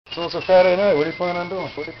So it's a Friday night. What are you planning on doing?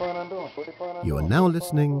 You are now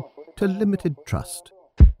listening to Limited Trust,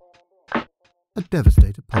 a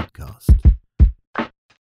Devastator podcast.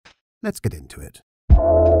 Let's get into it.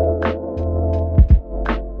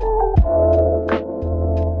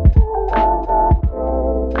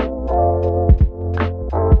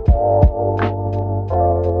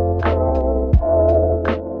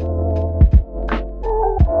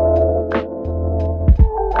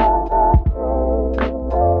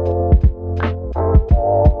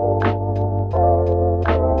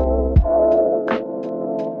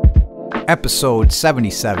 Episode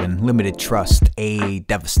 77, Limited Trust, a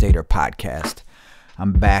Devastator podcast.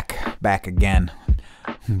 I'm back again.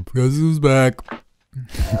 Guess who's back?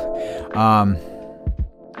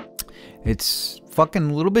 It's fucking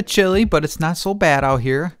a little bit chilly, but it's not so bad out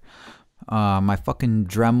here. My fucking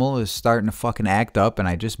Dremel is starting to fucking act up, and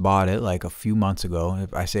I just bought it like a few months ago.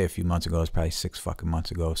 If I say a few months ago, it's probably 6 fucking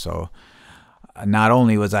months ago, so... Not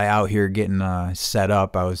only was I out here getting set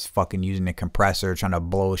up, I was fucking using the compressor, trying to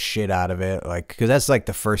blow shit out of it. Like, because that's like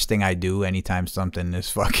the first thing I do anytime something is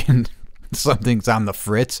fucking, something's on the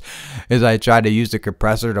fritz, is I try to use the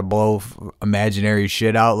compressor to blow imaginary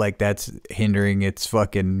shit out. Like, that's hindering its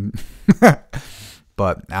fucking,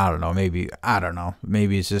 but I don't know, maybe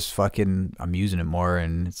it's just fucking, I'm using it more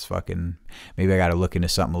and it's fucking, maybe I got to look into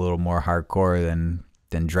something a little more hardcore than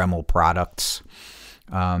Dremel products.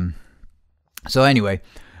 So anyway,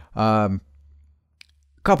 a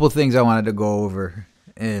couple of things I wanted to go over,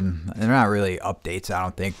 and they're not really updates, I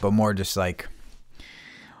don't think, but more just like,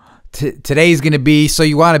 today's going to be, so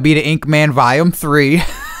you want to be the Ink Man Volume 3,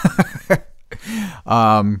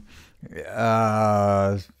 and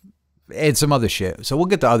some other shit. So we'll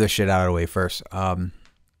get the other shit out of the way first. On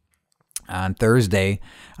Thursday,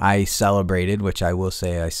 I celebrated, which I will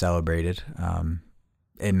say I celebrated,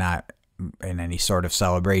 and not in any sort of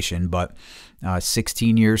celebration, but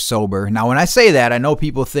 16 years sober. Now, when I say that, I know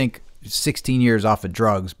people think 16 years off of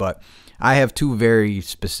drugs, but I have two very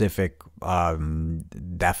specific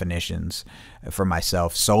definitions for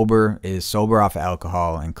myself. Sober is sober off of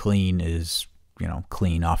alcohol, and clean is,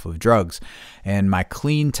 clean off of drugs. And my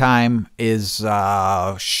clean time is,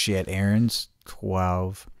 Aaron's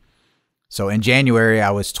 12. So in January,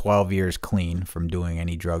 I was 12 years clean from doing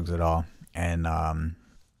any drugs at all.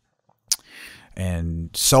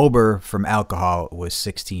 And sober from alcohol was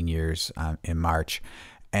 16 years in March.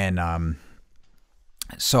 And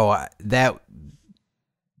so that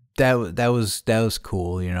was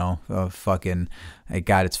cool, fucking, it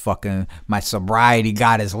got its fucking, my sobriety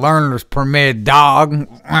got its learner's permit, dog.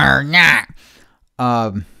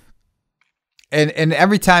 And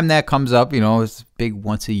every time that comes up, it's a big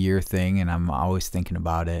once a year thing, and I'm always thinking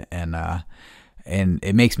about it, and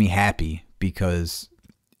it makes me happy because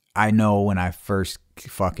I know when I first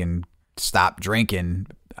fucking stopped drinking,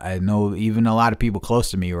 I know even a lot of people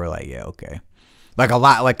close to me were like, yeah, okay. Like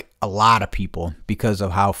a lot of people, because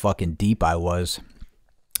of how fucking deep I was.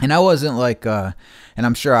 And I wasn't like, and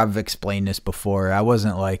I'm sure I've explained this before, I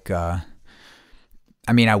wasn't like, I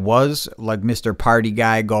was like Mr. Party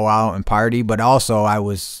Guy, go out and party, but also I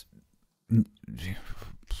was,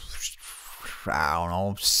 I don't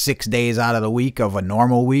know, 6 days out of the week of a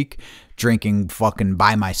normal week, drinking fucking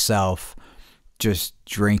by myself, just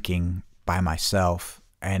drinking by myself.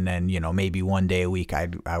 And then, maybe one day a week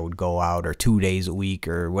I would go out, or 2 days a week,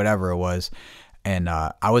 or whatever it was. And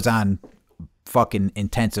I was on fucking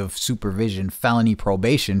intensive supervision felony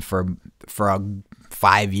probation for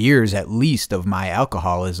 5 years at least of my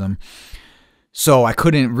alcoholism. So I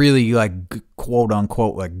couldn't really, like, quote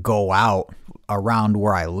unquote, like, go out around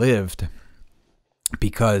where I lived,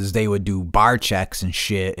 because they would do bar checks and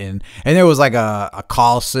shit, and there was like a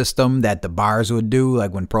call system that the bars would do.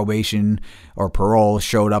 Like when probation or parole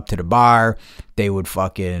showed up to the bar, they would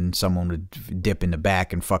someone would dip in the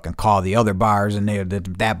back and fucking call the other bars, and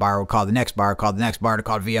that bar would call the next bar, to call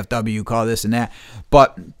VFW, call this and that.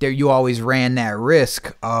 But there, you always ran that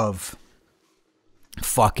risk of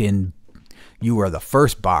fucking, you were the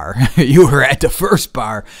first bar, you were at the first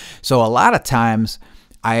bar. So a lot of times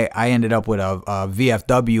I ended up with a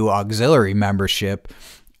VFW auxiliary membership,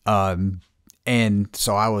 and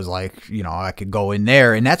so I was like, I could go in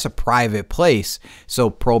there, and that's a private place,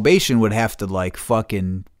 so probation would have to like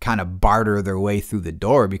fucking kind of barter their way through the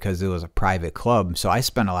door because it was a private club. So I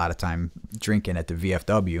spent a lot of time drinking at the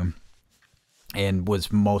VFW, and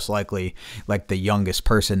was most likely like the youngest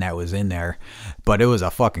person that was in there, but it was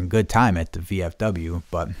a fucking good time at the VFW.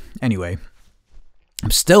 But anyway, I'm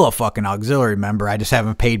still a fucking auxiliary member. I just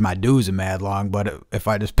haven't paid my dues in mad long, but if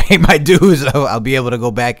I just pay my dues, I'll be able to go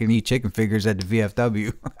back and eat chicken fingers at the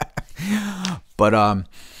VFW. But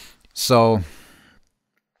So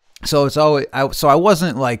it's always, I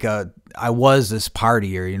wasn't like I was this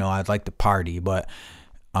partier, you know, I'd like to party, but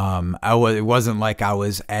it wasn't like I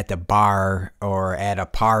was at the bar or at a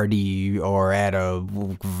party or at a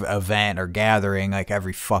event or gathering like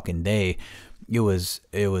every fucking day. It was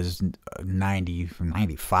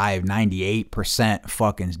 98%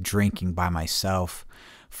 fucking drinking by myself,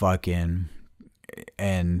 fucking,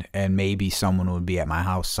 and maybe someone would be at my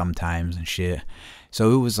house sometimes and shit.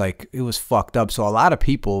 So it was like, it was fucked up. So a lot of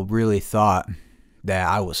people really thought that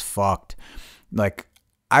I was fucked. Like,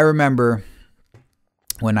 I remember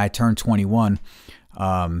when I turned 21,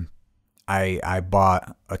 I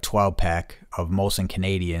bought a 12-pack of Molson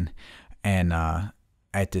Canadian, and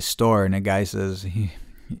at this store, and the guy says,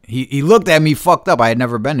 he looked at me fucked up. I had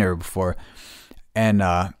never been there before, and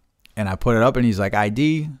I put it up, and he's like,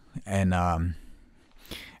 ID, and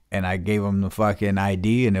I gave him the fucking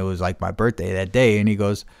ID, and it was like my birthday that day, and he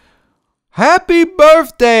goes, happy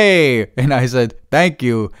birthday, and I said, thank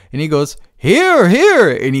you, and he goes, here,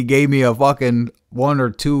 and he gave me a fucking 1 or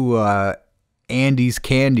 2 Andes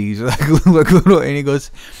candies, like little, and he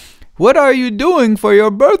goes, what are you doing for your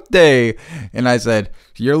birthday? And I said,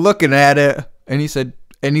 you're looking at it, and he said,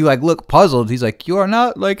 and he like looked puzzled. He's like, you are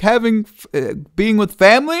not like having being with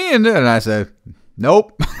family, and I said,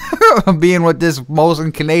 nope. I'm being with this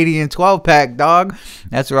Molson Canadian 12-pack, dog.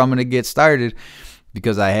 That's where I'm gonna get started,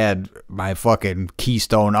 because I had my fucking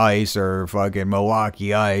Keystone Ice or fucking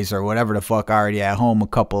Milwaukee Ice or whatever the fuck already at home, a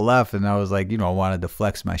couple left, and I was like, you know, I wanted to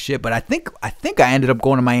flex my shit. But I think I ended up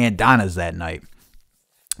going to my Aunt Donna's that night,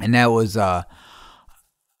 and that was well,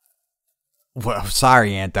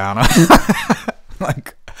 sorry, Aunt Donna.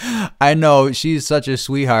 Like, I know she's such a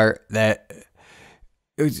sweetheart that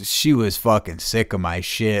she was fucking sick of my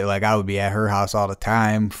shit. Like, I would be at her house all the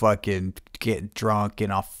time, fucking getting drunk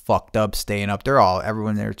and all fucked up, staying up.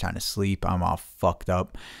 Everyone there trying to sleep. I'm all fucked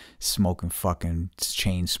up, smoking, fucking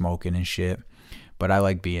chain smoking and shit. But I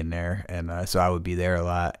like being there, and so I would be there a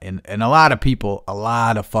lot. And a lot of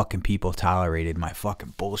fucking people tolerated my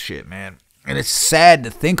fucking bullshit, man. And it's sad to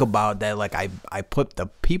think about that. Like, I put the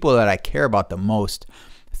people that I care about the most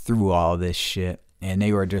through all this shit, and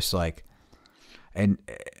they were just like, and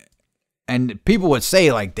people would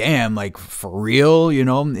say like, damn, like, for real, you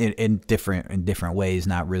know, in different ways,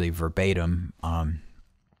 not really verbatim.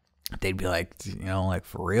 They'd be like, you know, like,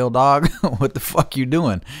 for real, dog, what the fuck you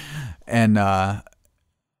doing? And I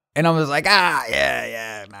was like,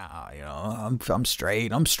 yeah, no, you know, I'm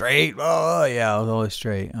straight. Oh yeah, I was always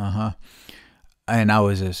straight. And I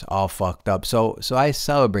was just all fucked up. So I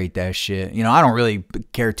celebrate that shit. You know, I don't really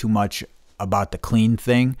care too much about the clean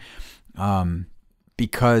thing,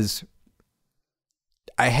 because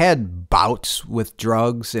I had bouts with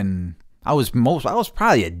drugs, and I was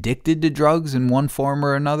probably addicted to drugs in one form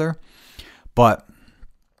or another, but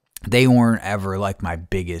they weren't ever like my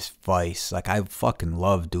biggest vice. Like, I fucking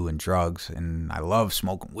love doing drugs, and I love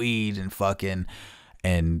smoking weed and fucking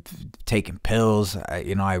and taking pills.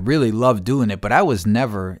 I really love doing it, but I was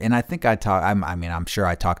never, and I think I'm sure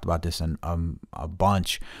I talked about this in a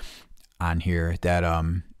bunch on here, that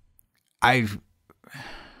I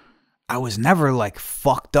was never like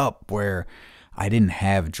fucked up where I didn't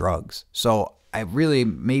have drugs. So I really,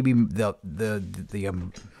 maybe the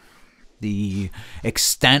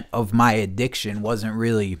extent of my addiction wasn't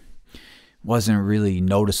really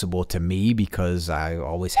noticeable to me, because I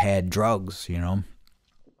always had drugs, you know.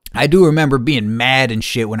 I do remember being mad and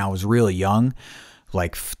shit when I was real young,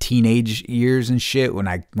 like teenage years and shit, when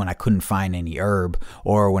I couldn't find any herb,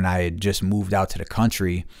 or when I had just moved out to the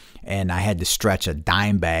country and I had to stretch a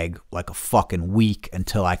dime bag like a fucking week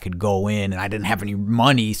until I could go in, and I didn't have any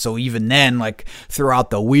money. So even then, like,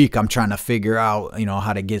 throughout the week, I'm trying to figure out, you know,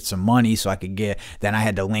 how to get some money so I could then I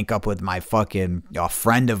had to link up with my fucking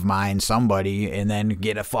friend of mine, somebody, and then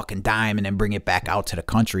get a fucking dime and then bring it back out to the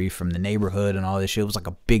country from the neighborhood and all this shit. It was like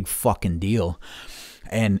a big fucking deal.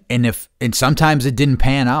 And sometimes it didn't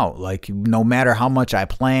pan out. Like, no matter how much I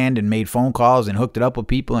planned and made phone calls and hooked it up with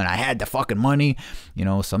people, and I had the fucking money, you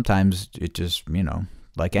know, sometimes it just, you know,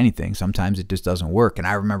 like anything, sometimes it just doesn't work. And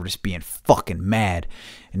I remember just being fucking mad,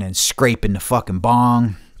 and then scraping the fucking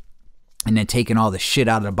bong, and then taking all the shit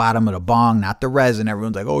out of the bottom of the bong, not the resin.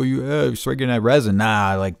 Everyone's like, oh, you're swinging that resin.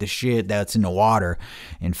 Nah, like the shit that's in the water,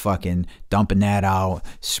 and fucking dumping that out,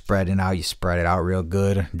 spreading out. You spread it out real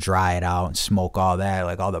good, dry it out, and smoke all that,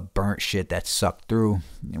 like all the burnt shit that sucked through.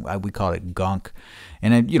 We call it gunk.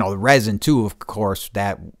 And then, you know, the resin too, of course,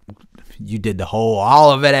 that you did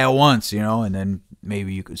all of it at once, you know, and then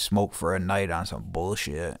maybe you could smoke for a night on some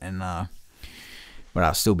bullshit. And But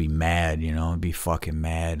I'll still be mad, you know, be fucking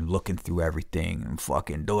mad, looking through everything and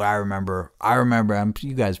fucking, dude, I remember,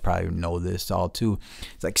 you guys probably know this all too.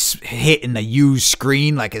 It's like hitting the used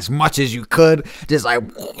screen like as much as you could, just like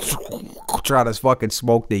try to fucking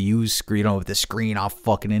smoke the used screen, you know, with the screen all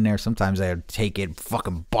fucking in there. Sometimes I'd take it,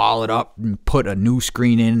 fucking ball it up and put a new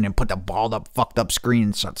screen in and put the balled up, fucked up screen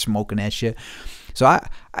and start smoking that shit. So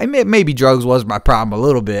I maybe drugs was my problem a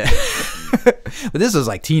little bit. But this was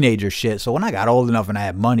like teenager shit. So when I got old enough and I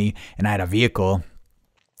had money and I had a vehicle,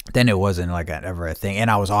 then it wasn't like ever a thing. And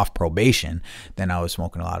I was off probation. Then I was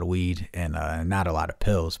smoking a lot of weed and not a lot of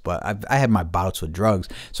pills. But I had my bouts with drugs.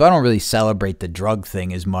 So I don't really celebrate the drug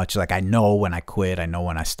thing as much. Like I know when I quit. I know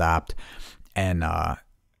when I stopped. And I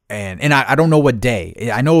don't know what day.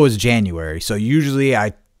 I know it was January. So usually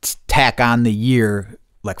I tack on the year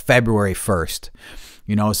like February 1st.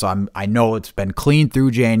 You know, so I know it's been clean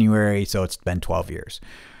through January, so it's been 12 years.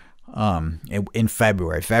 In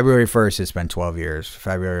February 1st, it's been 12 years.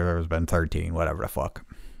 February has been 13, whatever the fuck.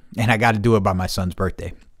 And I got to do it by my son's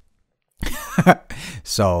birthday.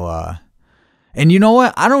 So, and you know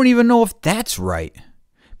what? I don't even know if that's right,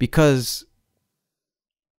 because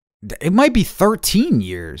it might be 13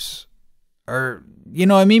 years, or you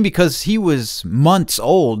know what I mean? Because he was months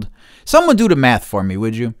old. Someone do the math for me,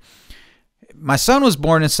 would you? My son was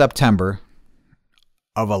born in September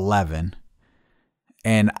of 11,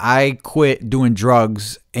 and I quit doing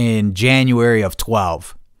drugs in January of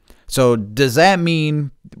 12. So does that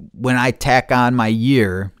mean when I tack on my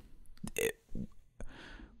year,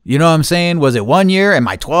 you know what I'm saying? Was it 1 year? Am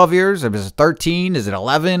I 12 years? Is it 13? Is it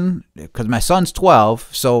 11? Because my son's 12,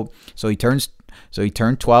 so he turned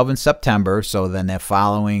 12 in September. So then that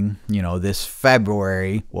following, you know, this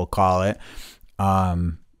February, we'll call it,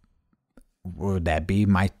 would that be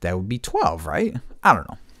that would be 12, right? I don't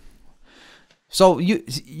know. So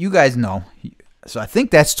you guys know. So I think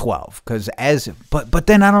that's 12, but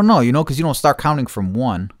then I don't know, you know, because you don't start counting from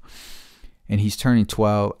 1, and he's turning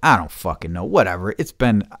 12. I don't fucking know. Whatever. It's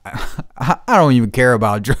been, I don't even care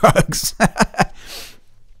about drugs.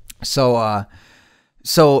 So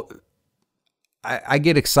I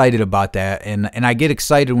get excited about that, and I get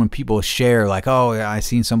excited when people share like, oh, I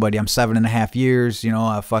seen somebody, I'm 7.5 years, you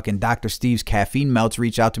know, fucking Dr. Steve's Caffeine Melts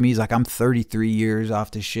reach out to me. He's like, I'm 33 years off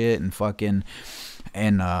the shit, and fucking,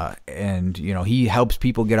 and you know, he helps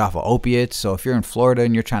people get off of opiates. So if you're in Florida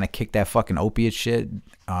and you're trying to kick that fucking opiate shit,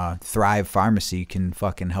 Thrive Pharmacy can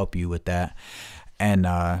fucking help you with that. And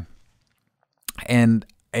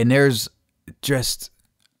there's just,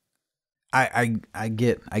 I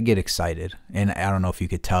get excited, and I don't know if you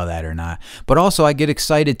could tell that or not, but also I get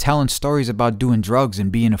excited telling stories about doing drugs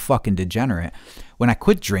and being a fucking degenerate. When I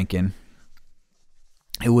quit drinking,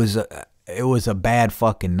 it was a bad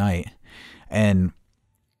fucking night, and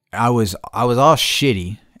I was all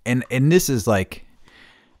shitty, and this is like,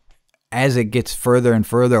 as it gets further and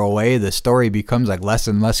further away, the story becomes like less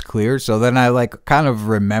and less clear. So then I like kind of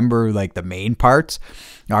remember like the main parts.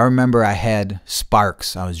 I remember I had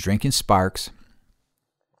Sparks. I was drinking Sparks,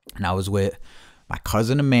 and I was with my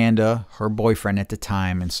cousin Amanda, her boyfriend at the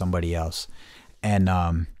time, and somebody else. And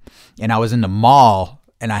I was in the mall,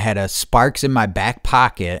 and I had a Sparks in my back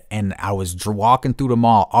pocket, and I was walking through the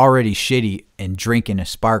mall already shitty and drinking a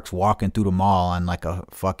Sparks, walking through the mall on like a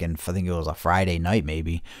fucking, I think it was a Friday night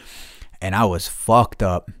maybe. And I was fucked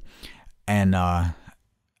up, and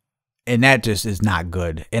that just is not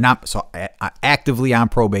good. And I actively on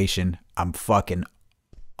probation. I'm fucking.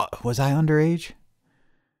 Was I underage?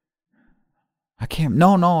 I can't.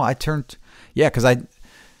 No. I turned. Yeah, because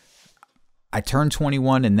I turned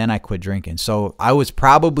 21 and then I quit drinking. So I was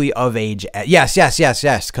probably of age. Yes.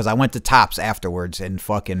 Because I went to Tops afterwards, and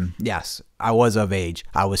fucking yes, I was of age.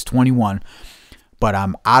 I was 21, but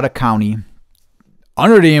I'm out of county,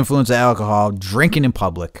 under the influence of alcohol, drinking in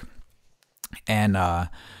public, and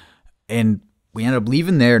we ended up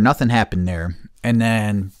leaving there. Nothing happened there, and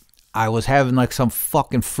then I was having like some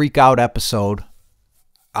fucking freak out episode.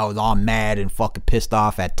 I was all mad and fucking pissed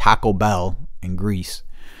off at Taco Bell in Greece,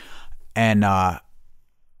 and I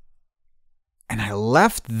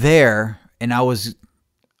left there, and I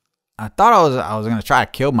thought I was gonna try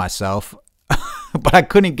to kill myself, but I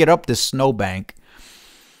couldn't get up this snowbank.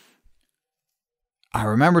 I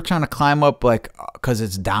remember trying to climb up, like, because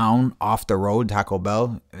it's down off the road, Taco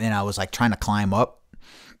Bell, and I was like trying to climb up.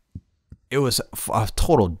 It was a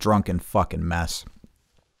total drunken fucking mess,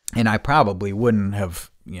 and I probably wouldn't have,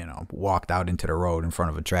 you know, walked out into the road in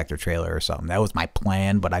front of a tractor trailer or something. That was my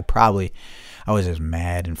plan, but I was just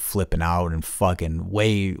mad and flipping out and fucking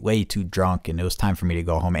way too drunk, and it was time for me to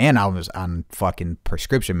go home, and I was on fucking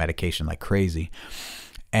prescription medication like crazy.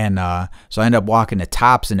 And so I ended up walking to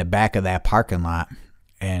Tops in the back of that parking lot.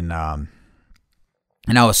 And I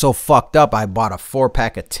was so fucked up, I bought a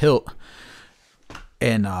 4-pack of Tilt.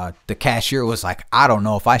 And the cashier was like, I don't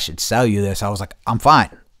know if I should sell you this. I was like, I'm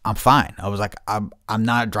fine. I was like, I'm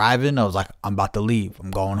not driving. I was like, I'm about to leave. I'm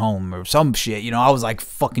going home or some shit. You know, I was like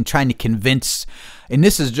fucking trying to convince. And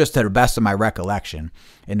this is just to the best of my recollection.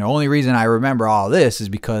 And the only reason I remember all this is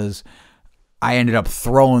because I ended up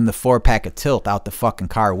throwing the 4-pack of Tilt out the fucking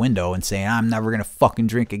car window and saying, I'm never going to fucking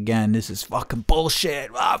drink again. This is fucking bullshit.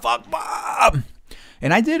 Ah, fuck Bob.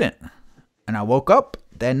 And I didn't. And I woke up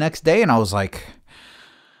that next day and I was like,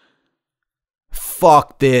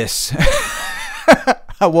 fuck this.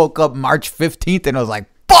 I woke up March 15th and I was like,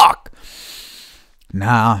 fuck.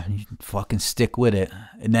 Nah, you fucking stick with it.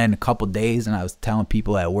 And then a couple days and I was telling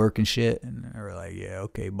people at work and shit. And they were like, yeah,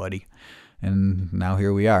 okay, buddy. And now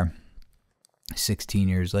here we are, 16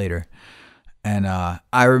 years later. And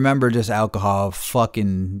I remember just alcohol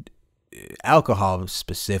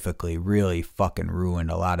specifically really fucking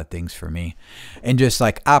ruined a lot of things for me. And just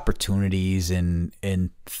like opportunities and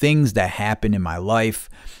things that happened in my life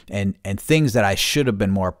and things that I should have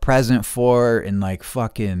been more present for. And like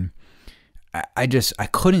fucking, I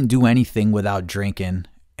couldn't do anything without drinking.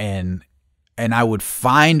 And I would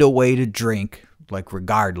find a way to drink, like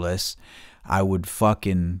regardless. I would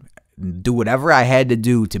fucking do whatever I had to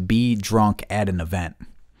do to be drunk at an event.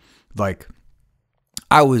 Like,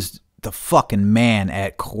 I was the fucking man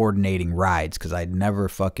at coordinating rides, because I'd never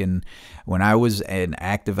fucking, when I was in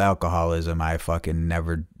active alcoholism, I fucking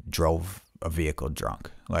never drove a vehicle drunk.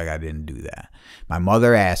 Like, I didn't do that. My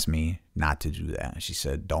mother asked me not to do that. She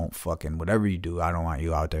said, don't fucking, whatever you do, I don't want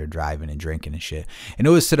you out there driving and drinking and shit. And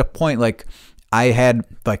it was to the point, like, I had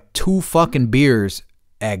like 2 fucking beers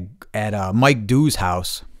at Mike Dew's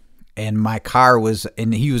house, and my car was,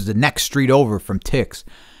 and he was the next street over from Tick's,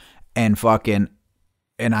 and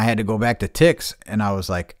I had to go back to Tick's, and I was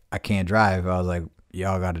like, I can't drive. I was like,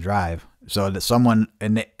 y'all got to drive. So that someone,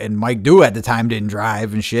 and Mike Dew at the time didn't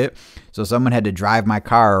drive and shit, so someone had to drive my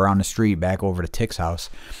car around the street back over to Tick's house,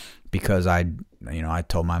 because I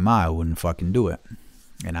told my ma I wouldn't fucking do it,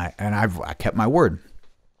 and I kept my word.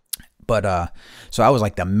 But so I was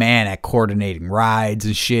like the man at coordinating rides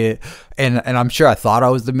and shit, and I'm sure I thought I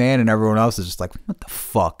was the man, and everyone else is just like, what the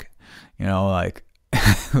fuck, you know, like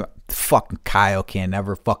fucking Kyle can't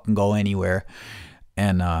never fucking go anywhere,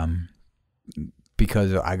 and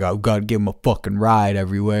because I got to give him a fucking ride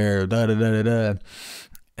everywhere, da da da da da.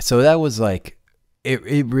 So that was like,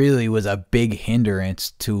 it really was a big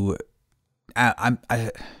hindrance to, I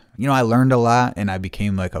learned a lot, and I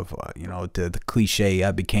became like the cliche,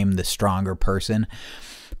 I became the stronger person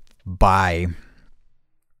by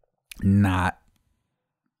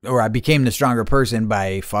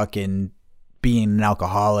fucking being an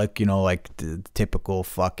alcoholic, like the typical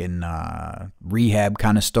fucking rehab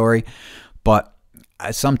kind of story. But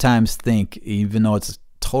I sometimes think, even though it's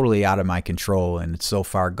totally out of my control and it's so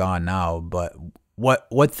far gone now, but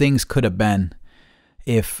what things could have been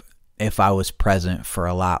if I was present for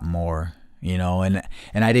a lot more, and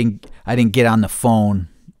I didn't get on the phone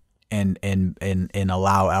and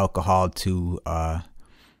allow alcohol to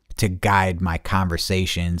guide my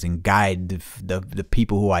conversations and guide the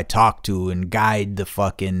people who I talk to, and guide the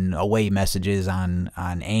fucking away messages on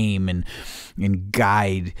AIM, and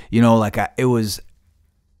guide, it was,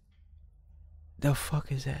 the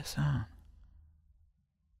fuck is that sound?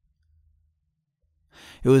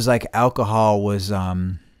 It was like alcohol was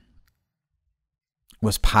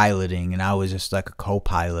piloting, and I was just like a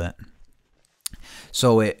co-pilot.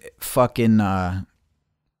 So it fucking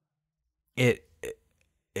it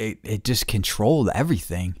just controlled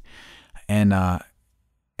everything, and I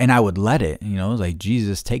would let it, it was like,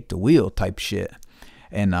 Jesus, take the wheel type shit.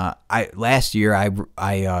 And last year I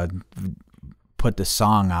put the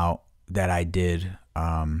song out that I did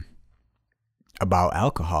about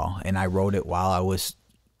alcohol, and I wrote it while I was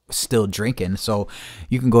still drinking. So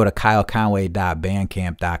you can go to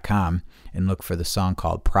kyleconway.bandcamp.com and look for the song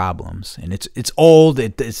called Problems. And it's old.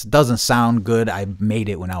 It doesn't sound good. I made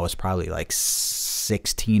it when I was probably like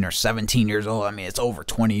 16 or 17 years old. I mean, it's over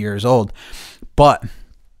 20 years old. But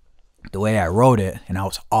the way I wrote it, and I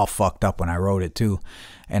was all fucked up when I wrote it too,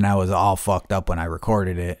 and I was all fucked up when I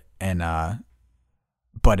recorded it, and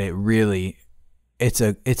but it really, it's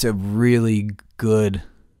a really good,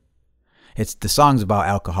 the song's about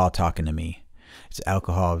alcohol talking to me. It's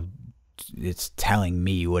alcohol, it's telling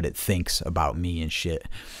me what it thinks about me and shit.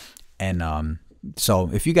 And so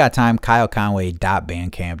if you got time,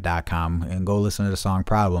 kyleconway.bandcamp.com, and go listen to the song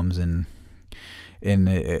Problems, and and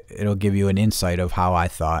it'll give you an insight of how I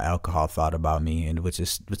thought alcohol thought about me, and which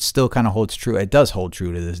still kind of holds true. It does hold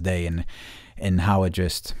true to this day, and how it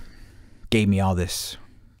just gave me all this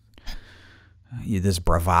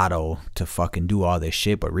bravado to fucking do all this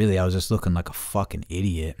shit, but really I was just looking like a fucking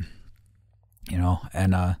idiot, you know.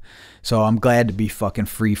 And so I'm glad to be fucking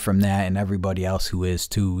free from that, and everybody else who is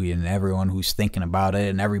too, and everyone who's thinking about it,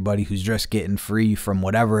 and everybody who's just getting free from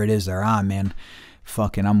whatever it is they're on, man.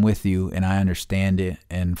 Fucking I'm with you, and I understand it,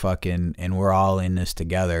 and we're all in this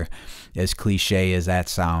together. As cliche as that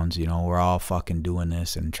sounds, you know, we're all fucking doing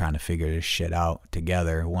this and trying to figure this shit out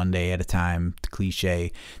together, one day at a time.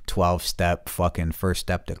 Cliche 12-step fucking first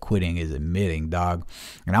step to quitting is admitting, dog.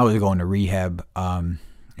 And I was going to rehab, and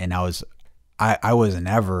I wasn't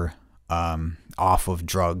ever off of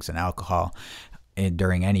drugs and alcohol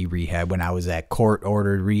during any rehab. When I was at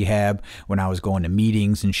court-ordered rehab, when I was going to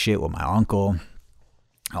meetings and shit with my uncle,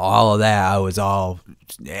 all of that, I was all,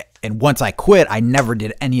 and once I quit, I never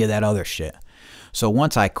did any of that other shit. So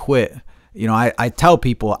once I quit, you know, I tell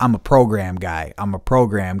people I'm a program guy. I'm a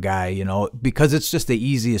program guy, you know, because it's just the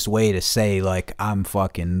easiest way to say, like, I'm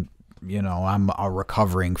fucking, you know, I'm a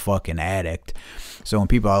recovering fucking addict. So when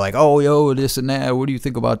people are like, oh, yo, this and that, what do you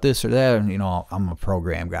think about this or that? You know, I'm a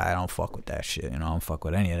program guy. I don't fuck with that shit. You know, I don't fuck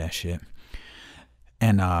with any of that shit.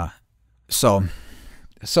 And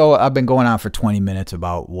So I've been going on for 20 minutes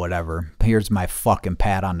about whatever. Here's my fucking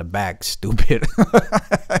pat on the back, stupid.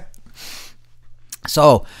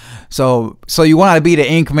 So you want to be the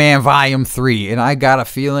Ink Man Volume 3. And I got a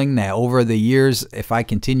feeling that over the years, if I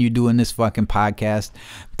continue doing this fucking podcast,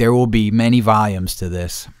 there will be many volumes to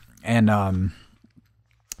this. And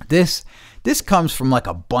this comes from like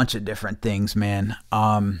a bunch of different things, man.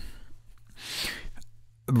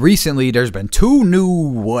 Recently, there's been two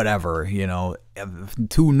new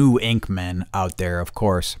ink men out there, of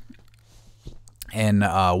course. And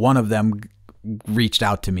one of them reached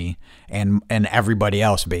out to me and everybody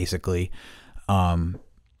else, basically. The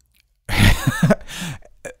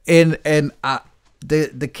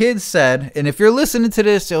kid said, and if you're listening to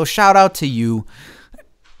this, it'll shout out to you.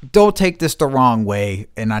 Don't take this the wrong way.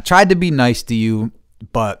 And I tried to be nice to you,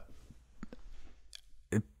 but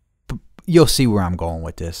you'll see where I'm going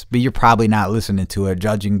with this. But you're probably not listening to it,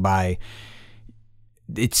 judging by,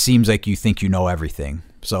 it seems like you think you know everything.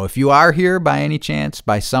 So if you are here by any chance,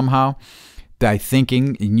 by somehow, by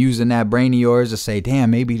thinking and using that brain of yours to say,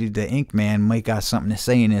 damn, maybe the Ink Man might got something to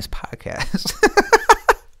say in this podcast.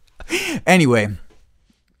 Anyway,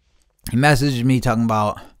 he messaged me talking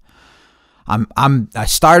about, I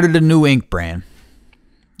started a new ink brand.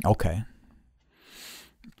 Okay.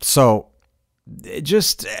 So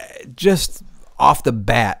just off the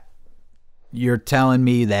bat, you're telling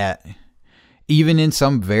me that even in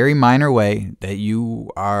some very minor way that you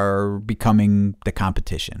are becoming the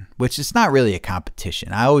competition, which is not really a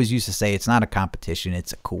competition. I always used to say it's not a competition,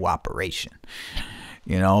 it's a cooperation,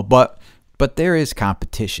 you know, but there is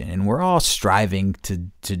competition, and we're all striving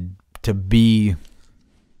to be,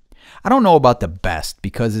 I don't know about the best,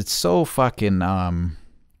 because it's so fucking,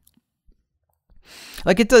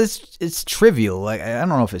 like it's trivial. Like, I don't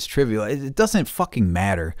know if it's trivial. It doesn't fucking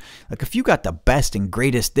matter. Like, if you got the best and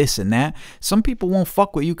greatest this and that, some people won't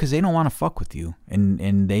fuck with you because they don't want to fuck with you,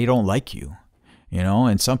 and they don't like you, you know.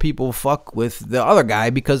 And some people fuck with the other guy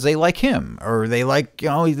because they like him, or they like, you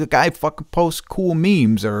know, the guy fucking posts cool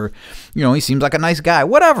memes, or, you know, he seems like a nice guy,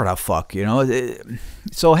 whatever the fuck, you know.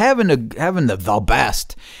 So having the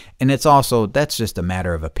best, and it's also, that's just a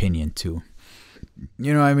matter of opinion too.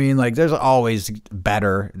 You know what I mean? Like, there's always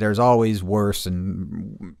better, there's always worse,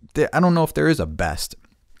 and I don't know if there is a best.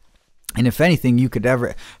 And if anything,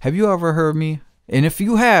 have you ever heard me? And if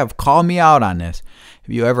you have, call me out on this.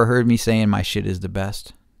 Have you ever heard me saying my shit is the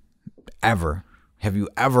best? Ever? Have you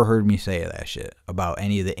ever heard me say that shit about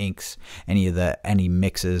any of the inks, any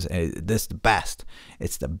mixes? This the best.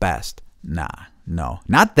 It's the best. Nah, no,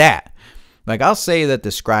 not that. Like, I'll say that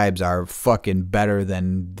the scribes are fucking better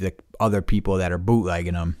than the other people that are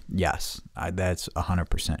bootlegging them. Yes, that's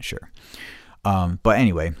 100% sure. But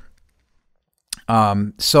anyway,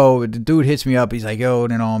 so the dude hits me up. He's like, yo,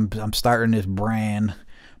 you know, I'm starting this brand,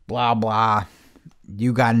 blah, blah.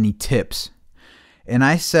 You got any tips? And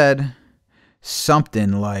I said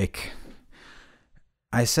something like,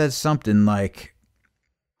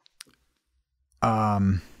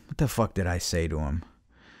 what the fuck did I say to him?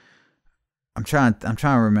 I'm trying to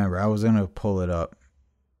remember. I was gonna pull it up.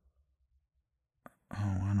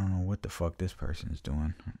 Oh, I don't know what the fuck this person is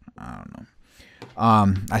doing. I don't know.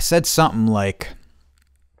 I said something like,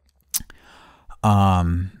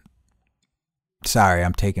 Sorry,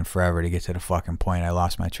 I'm taking forever to get to the fucking point. I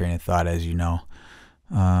lost my train of thought, as you know.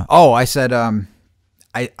 I said, I'm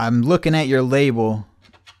looking at your label.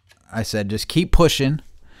 I said, just keep pushing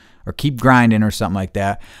or keep grinding or something like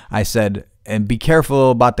that. I said, and be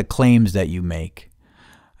careful about the claims that you make.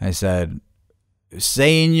 I said,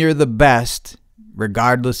 saying you're the best,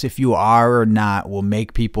 regardless if you are or not, will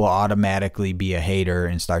make people automatically be a hater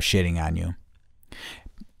and start shitting on you.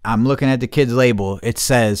 I'm looking at the kid's label. It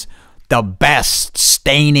says, the best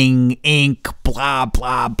staining ink, blah,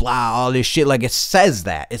 blah, blah, all this shit. Like, it says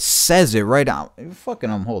that. It says it right out. Fucking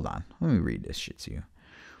hold on. Let me read this shit to you.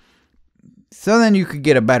 So then you could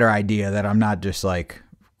get a better idea that I'm not just, like,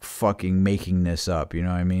 fucking making this up. You know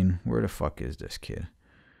what I mean? Where the fuck is this kid?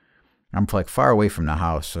 I'm, like, far away from the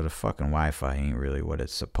house, so the fucking Wi-Fi ain't really what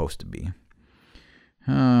it's supposed to be.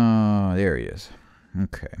 Oh, there he is.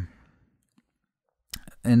 Okay.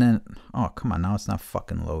 And then, oh, come on, now it's not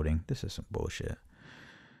fucking loading. This is some bullshit.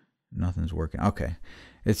 Nothing's working. Okay.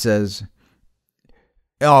 It says,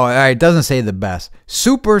 oh, all right, it doesn't say the best.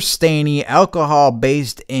 Super stainy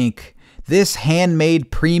alcohol-based ink. This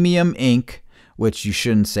handmade premium ink, which you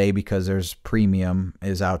shouldn't say because there's premium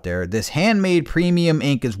is out there. This handmade premium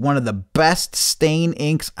ink is one of the best stain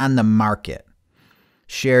inks on the market.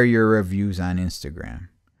 Share your reviews on Instagram.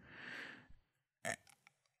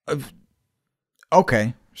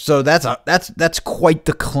 Okay, so that's quite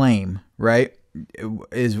the claim, right?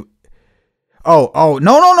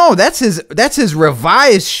 No, that's his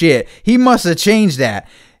revised shit. He must have changed that.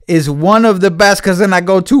 Is one of the best, because then I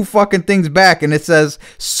go 2 fucking things back and it says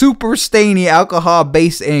super stainy alcohol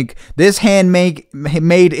based ink. This handmade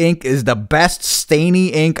ink is the best stainy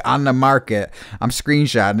ink on the market. I'm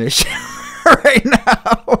screenshotting this shit right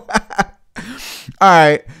now. All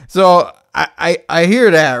right, so I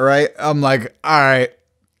hear that, right? I'm like, all right.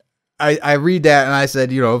 I read that and I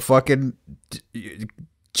said, fucking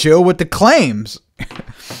chill with the claims.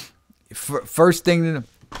 First thing,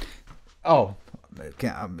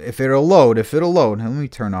 if it'll load. Let me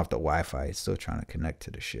turn off the Wi-Fi. It's still trying to connect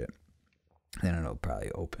to the shit. Then it'll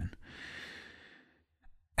probably open.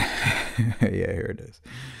 Yeah, here it is.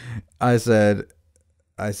 I said,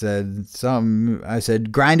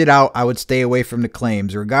 grind it out. I would stay away from the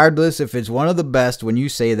claims. Regardless if it's one of the best, when you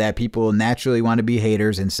say that, people will naturally want to be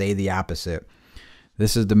haters and say the opposite.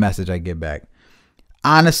 This is the message I get back.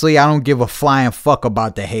 Honestly, I don't give a flying fuck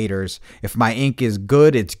about the haters. If my ink is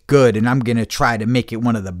good, it's good, and I'm going to try to make it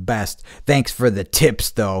one of the best. Thanks for the tips,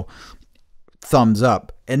 though. Thumbs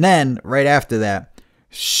up. And then, right after that,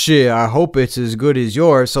 shit, I hope it's as good as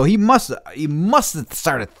yours. So he must have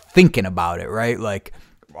started thinking about it, right? Like,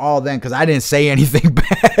 all then, because I didn't say anything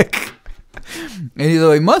back. And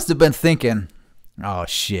he must have been thinking, oh,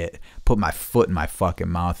 shit, put my foot in my fucking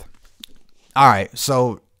mouth. All right,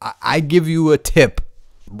 so I give you a tip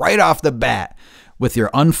right off the bat with your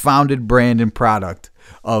unfounded brand and product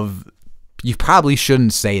of you probably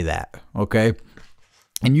shouldn't say that, okay?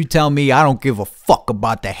 And you tell me I don't give a fuck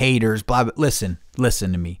about the haters, blah, blah. Listen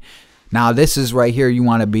to me. Now, this is right here. You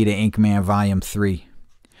want to be the Ink Man Volume 3.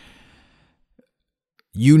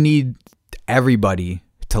 You need everybody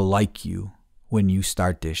to like you when you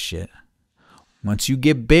start this shit. Once you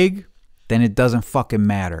get big, then it doesn't fucking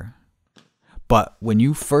matter. But when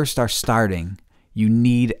you first are starting, you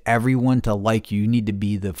need everyone to like you. You need to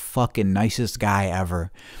be the fucking nicest guy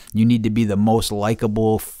ever. You need to be the most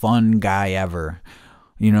likable, fun guy ever.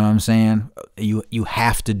 You know what I'm saying? You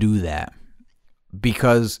have to do that.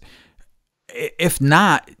 Because if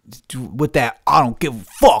not, with that, I don't give a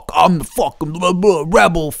fuck, I'm the fucking blah, blah,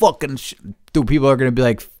 rebel fucking dude, people are going to be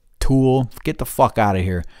like, tool, get the fuck out of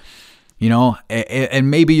here. You know,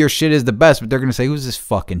 and maybe your shit is the best, but they're going to say, who's this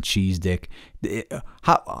fucking cheese dick?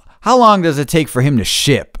 How long does it take for him to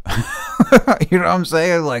ship? You know what I'm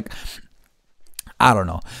saying? Like, I don't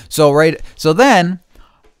know. So then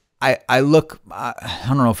I look, I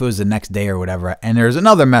don't know if it was the next day or whatever, and there's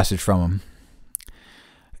another message from him.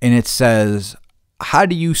 And it says, how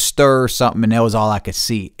do you stir something? And that was all I could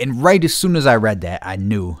see. And right as soon as I read that, I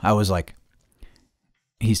knew. I was like,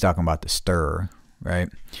 he's talking about the stirrer, right?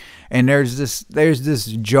 And there's this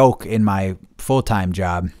joke in my full-time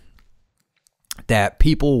job that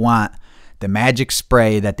people want the magic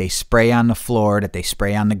spray that they spray on the floor, that they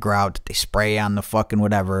spray on the grout, that they spray on the fucking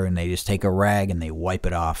whatever, and they just take a rag and they wipe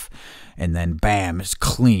it off. And then bam, it's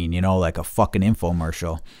clean, you know, like a fucking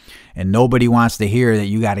infomercial. And nobody wants to hear that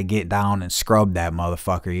you got to get down and scrub that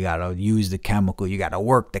motherfucker. You got to use the chemical. You got to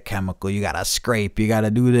work the chemical. You got to scrape. You got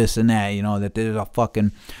to do this and that, you know, that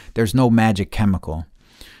there's no magic chemical.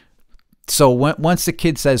 So once the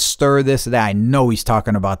kid says stir this or that, I know he's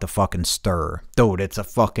talking about the fucking stir. Dude, it's a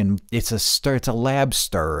stir. It's a lab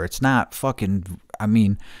stir. It's not fucking, I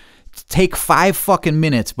mean, take 5 fucking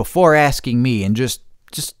minutes before asking me and just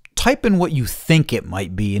type in what you think it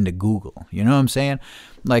might be into Google. You know what I'm saying?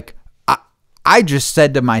 Like, I just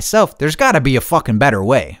said to myself, there's got to be a fucking better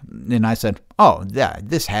way. And I said, oh, yeah,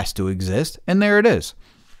 this has to exist. And there it is.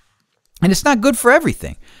 And it's not good for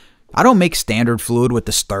everything. I don't make standard fluid with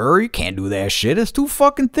the stir. You can't do that shit. It's too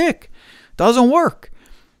fucking thick. Doesn't work.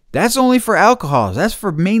 That's only for alcohols. That's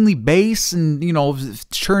for mainly base and, you know,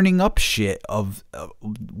 churning up shit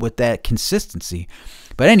with that consistency.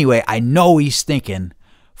 But anyway, I know he's thinking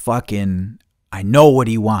fucking, I know what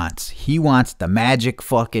he wants. He wants the magic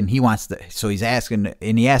fucking, so he's asking,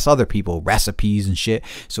 and he asks other people recipes and shit.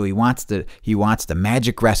 So he wants the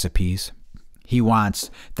magic recipes. He wants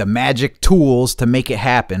the magic tools to make it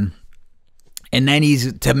happen. And then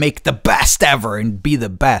he's to make the best ever and be the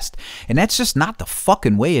best. And that's just not the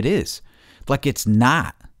fucking way it is. Like, it's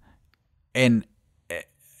not. And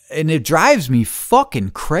it drives me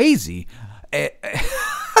fucking crazy.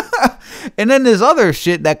 And then there's other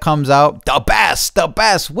shit that comes out. The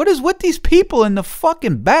best. What is with these people in the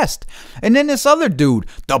fucking best? And then this other dude,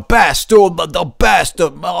 the best, dude, the best,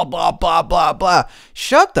 blah, blah, blah, blah, blah.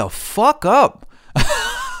 Shut the fuck up.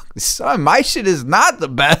 Son, my shit is not the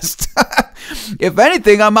best. If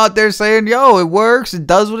anything, I'm out there saying, yo, it works. It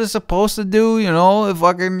does what it's supposed to do. You know, it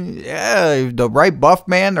fucking, yeah, the right buff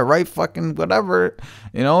man, the right fucking whatever,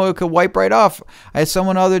 you know, it could wipe right off. I had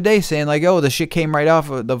someone the other day saying like, yo, the shit came right off,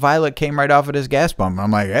 the violet came right off of this gas pump.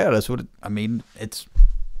 I'm like, yeah, that's what, I mean,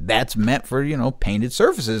 that's meant for, you know, painted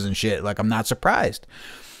surfaces and shit. Like, I'm not surprised.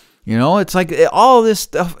 You know, it's like all this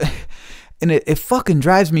stuff. And it fucking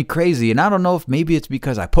drives me crazy. And I don't know if maybe it's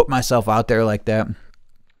because I put myself out there like that.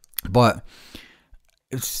 But,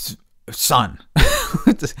 son,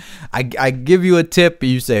 I give you a tip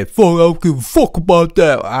and you say, fuck, I don't give a fuck about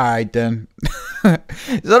that. All right, then.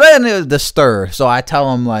 So then the stir. So I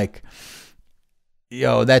tell him, like,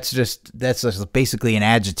 yo, that's just basically an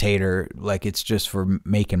agitator. Like, it's just for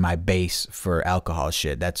making my base for alcohol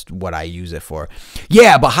shit. That's what I use it for.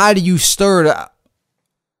 Yeah, but how do you stir it?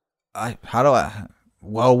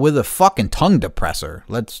 Well, with a fucking tongue depressor.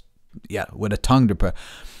 With a tongue depressor.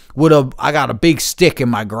 I got a big stick in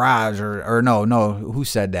my garage, or no, who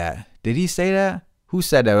said that? Did he say that? Who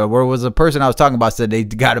said that? Or was the person I was talking about said they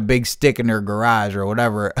got a big stick in their garage or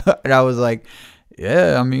whatever? And I was like,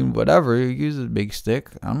 yeah, I mean, whatever. You use a big stick.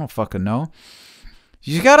 I don't fucking know.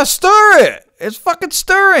 You gotta stir it. It's fucking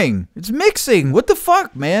stirring. It's mixing. What the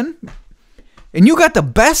fuck, man? And you got the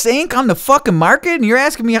best ink on the fucking market and you're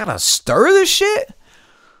asking me how to stir this shit?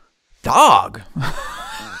 Dog.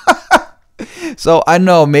 So I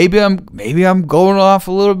know maybe I'm going off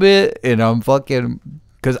a little bit and I'm fucking,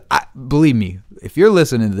 because believe me, if you're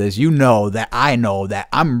listening to this, you know that I know that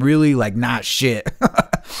I'm really like not shit.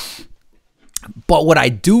 But what I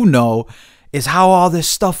do know is how all this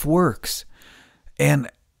stuff works. And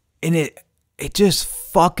it just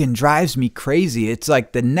fucking drives me crazy. It's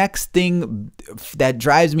like the next thing that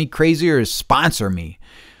drives me crazier is sponsor me.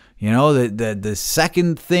 You know, the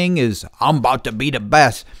second thing is I'm about to be the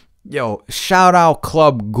best. Yo, shout out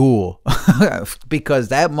Club Ghoul because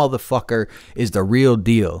that motherfucker is the real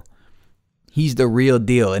deal. He's the real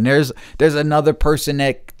deal. And there's another person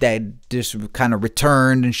that just kind of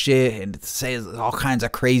returned and shit and says all kinds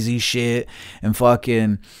of crazy shit and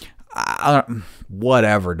fucking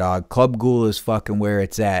whatever, dog. Club Ghoul is fucking where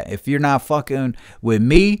it's at. If you're not fucking with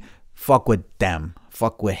me, fuck with them.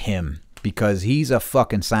 Fuck with him because he's a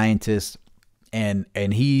fucking scientist and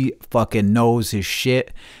he fucking knows his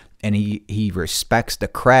shit and he respects the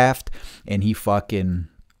craft and he's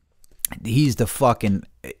the fucking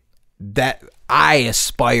that I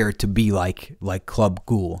aspire to be like Club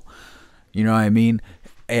Ghoul. You know what I mean?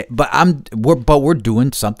 But we're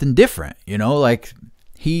doing something different, you know, like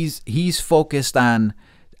he's focused on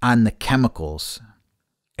the chemicals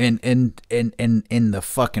and in the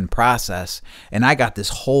fucking process. And I got this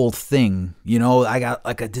whole thing, you know, I got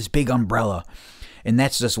like this big umbrella and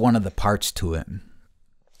that's just one of the parts to it.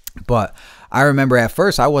 But I remember at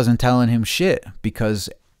first I wasn't telling him shit because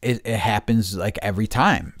it happens like every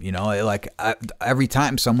time, you know, every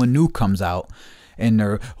time someone new comes out and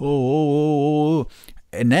they're, oh.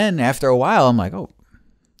 And then after a while, I'm like, oh,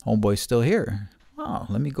 homeboy's still here. Oh,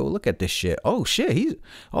 let me go look at this shit. Oh shit,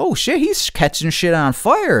 he's catching shit on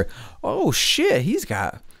fire. Oh shit,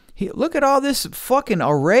 look at all this fucking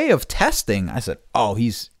array of testing. I said, oh,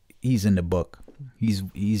 he's in the book.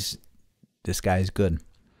 This guy's good.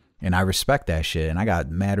 And I respect that shit. And I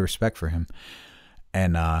got mad respect for him.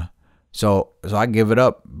 And So I give it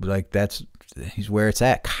up. Like he's where it's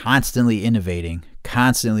at. Constantly innovating,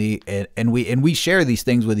 constantly, and we share these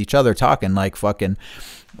things with each other, talking like fucking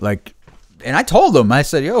like. And I told him, I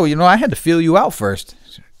said, yo, I had to feel you out first.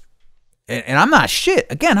 And I'm not shit.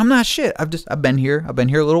 Again, I'm not shit. I've been here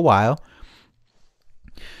a little while.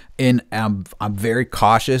 And I'm very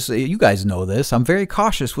cautious. You guys know this. I'm very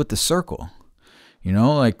cautious with the circle.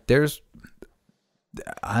 Like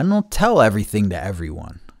I don't tell everything to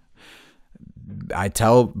everyone. I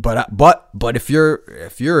tell, but if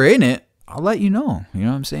you're in it, I'll let you know. You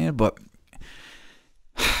know what I'm saying? But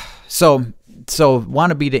so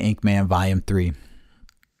Wanna Be the Ink Man Volume 3.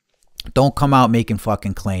 Don't come out making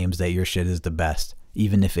fucking claims that your shit is the best.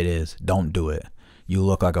 Even if it is, don't do it. You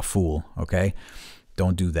look like a fool, okay?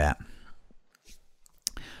 Don't do that.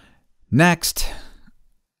 Next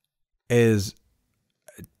is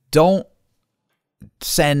don't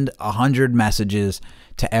send 100 messages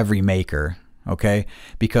to every maker, okay?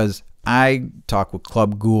 Because I talk with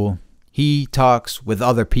Club Ghoul. He talks with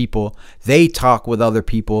other people. They talk with other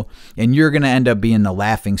people. And you're going to end up being the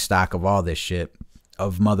laughing stock of all this shit.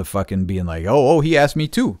 Of motherfucking being like, oh, he asked me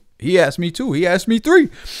 2. He asked me 2. He asked me 3.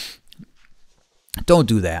 Don't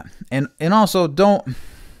do that. And also don't.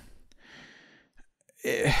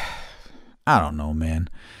 I don't know, man.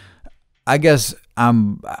 I guess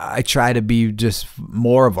I try to be just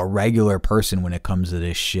more of a regular person when it comes to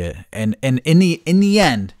this shit. And in the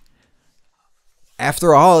end,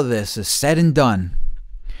 after all of this is said and done,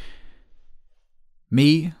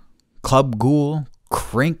 me, Club Ghoul,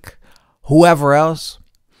 Crink, whoever else,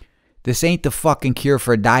 this ain't the fucking cure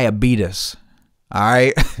for diabetes. All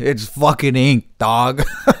right, it's fucking ink, dog.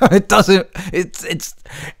 It doesn't. It's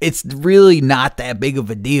really not that big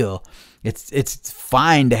of a deal. It's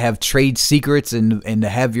fine to have trade secrets and to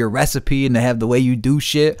have your recipe and to have the way you do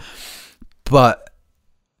shit, but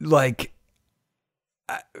like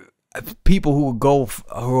people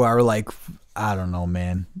who are like, I don't know,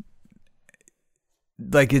 man.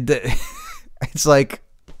 Like it's like.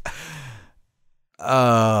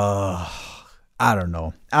 I don't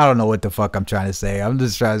know. I don't know what the fuck I'm trying to say. I'm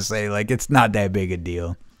just trying to say, like, it's not that big a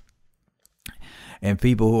deal. And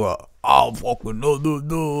people who are, oh, fucking no,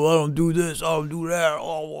 I don't do this, I don't do that,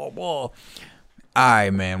 All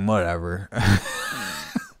right, man, whatever. I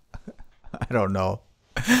don't know.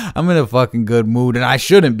 I'm in a fucking good mood, and I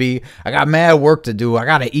shouldn't be. I got mad work to do. I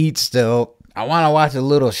gotta eat still. I want to watch a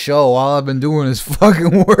little show. All I've been doing is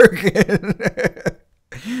fucking working.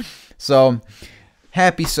 So,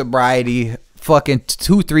 happy sobriety. Fucking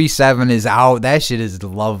 237 is out. That shit is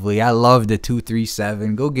lovely. I love the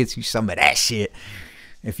 237. Go get you some of that shit.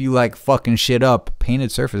 If you like fucking shit up,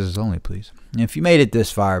 painted surfaces only, please. And if you made it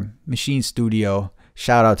this far, Machine Studio.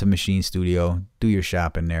 Shout out to Machine Studio. Do your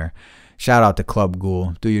shopping there. Shout out to Club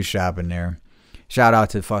Ghoul. Do your shopping there. Shout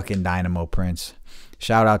out to fucking Dynamo Prince.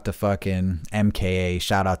 Shout out to fucking MKA.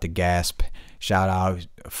 Shout out to Gasp. Shout out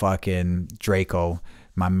fucking Draco,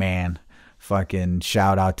 my man. Fucking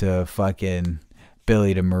shout out to fucking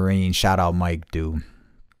Billy the Marine. Shout out Mike dude.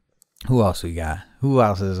 Who else we got? Who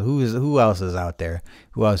else is out there?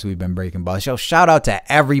 Who else we've been breaking balls? So shout out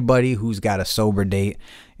to everybody who's got a sober date.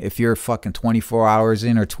 If you're fucking 24 hours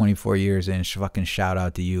in or 24 years in, fucking shout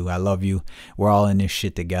out to you. I love you. We're all in this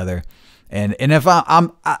shit together. And if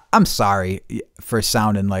I'm sorry for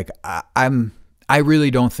sounding like I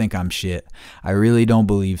really don't think I'm shit. I really don't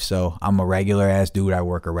believe so. I'm a regular ass dude. I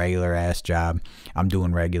work a regular ass job. I'm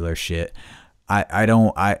doing regular shit. I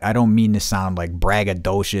don't mean to sound like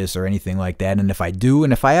braggadocious or anything like that. And if I do,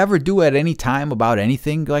 and if I ever do at any time about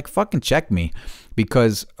anything, like fucking check me.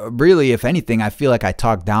 Because really, if anything, I feel like I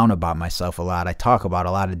talk down about myself a lot. I talk about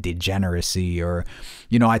a lot of degeneracy, or,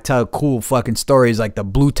 I tell cool fucking stories like the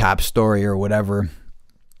Blue Top story or whatever.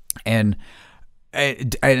 And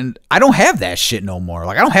I don't have that shit no more.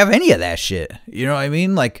 Like, I don't have any of that shit. You know what I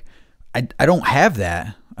mean? Like, I don't have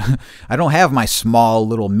that. I don't have my small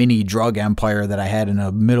little mini drug empire that I had in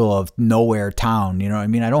the middle of nowhere town. You know what I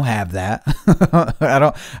mean? I don't have that.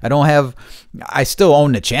 I don't have, I still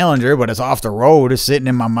own the Challenger, but it's off the road. It's sitting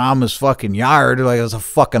in my mama's fucking yard like it's a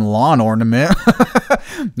fucking lawn ornament. I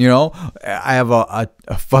have a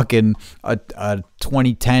fucking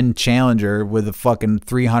 2010 Challenger with a fucking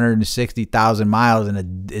 360,000 miles,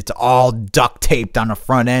 and it's all duct taped on the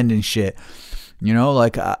front end and shit.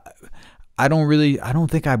 I don't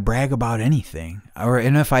think I brag about anything.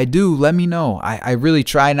 And if I do, let me know. I really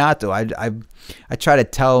try not to. I try to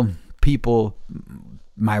tell people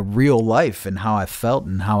my real life and how I felt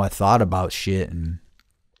and how I thought about shit. And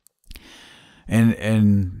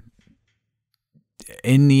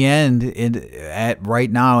in the end, right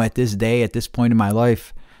now, at this day, at this point in my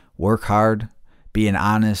life, work hard, be an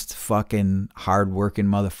honest, fucking hard-working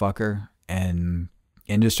motherfucker, and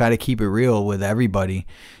just try to keep it real with everybody,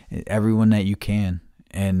 everyone that you can.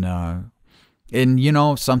 And you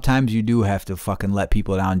know, sometimes you do have to fucking let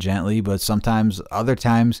people down gently, but other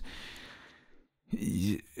times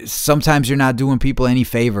you're not doing people any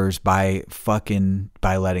favors by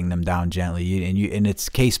letting them down gently, and it's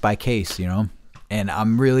case by case, you know. And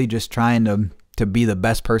I'm really just trying to be the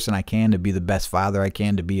best person I can, to be the best father I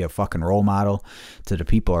can, to be a fucking role model to the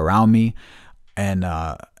people around me, and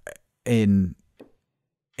I'm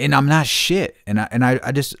not shit, and I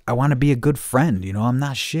want to be a good friend, you know. I'm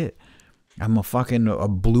not shit. I'm a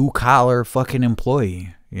blue collar fucking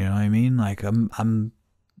employee, you know what I mean? Like I'm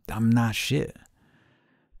not shit.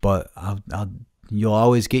 But you'll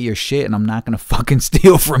always get your shit, and I'm not gonna fucking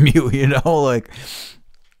steal from you, you know, like.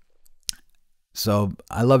 So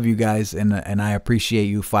I love you guys, and I appreciate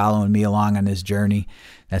you following me along on this journey.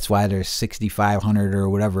 That's why there's 6,500 or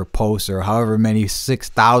whatever posts, or however many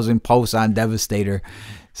 6,000 posts on Devastator.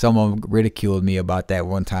 Someone ridiculed me about that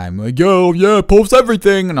one time, like, yo, yeah, post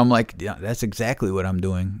everything. And I'm like, yeah, that's exactly what I'm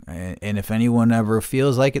doing. And if anyone ever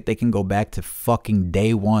feels like it, they can go back to fucking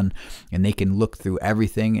day one, and they can look through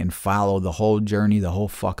everything and follow the whole journey the whole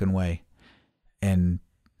fucking way. And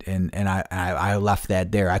I left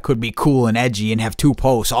that there. I could be cool and edgy and have 2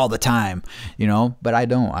 posts all the time, you know, but I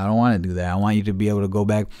don't want to do that. I want you to be able to go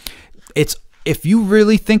back. If you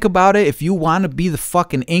really think about it, if you want to be the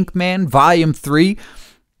fucking Ink Man Volume 3,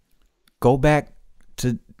 go back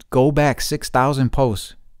 6,000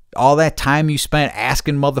 posts. All that time you spent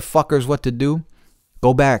asking motherfuckers what to do,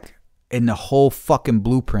 go back, and the whole fucking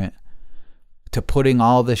blueprint to putting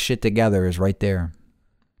all this shit together is right there.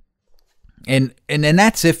 And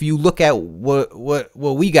that's if you look at what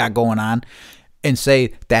we got going on and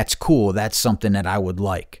say, that's cool, that's something that I would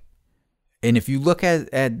like. And if you look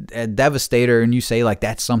at Devastator and you say, like,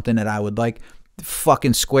 that's something that I would like,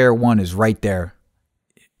 fucking square one is right there.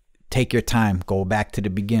 Take your time, go back to the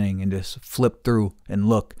beginning, and just flip through and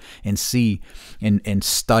look and see and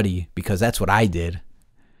study, because that's what I did.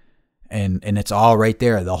 And it's all right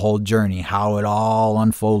there, the whole journey, how it all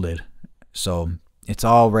unfolded. So it's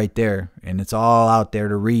all right there, and it's all out there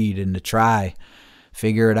to read and to try,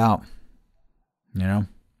 figure it out, you know.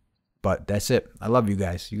 But that's it. I love you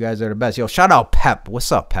guys. You guys are the best. Yo, shout out Pep.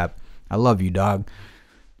 What's up, Pep? I love you, dog.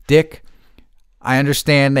 Dick, I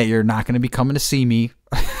understand that you're not going to be coming to see me,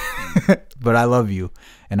 but I love you,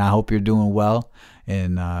 and I hope you're doing well.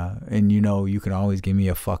 And you know, you can always give me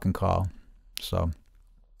a fucking call. So,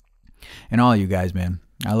 and all you guys, man,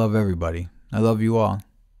 I love everybody. I love you all.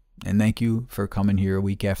 And thank you for coming here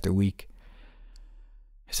week after week.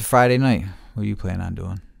 It's a Friday night. What are you planning on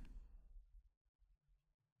doing?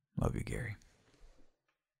 Love you, Gary.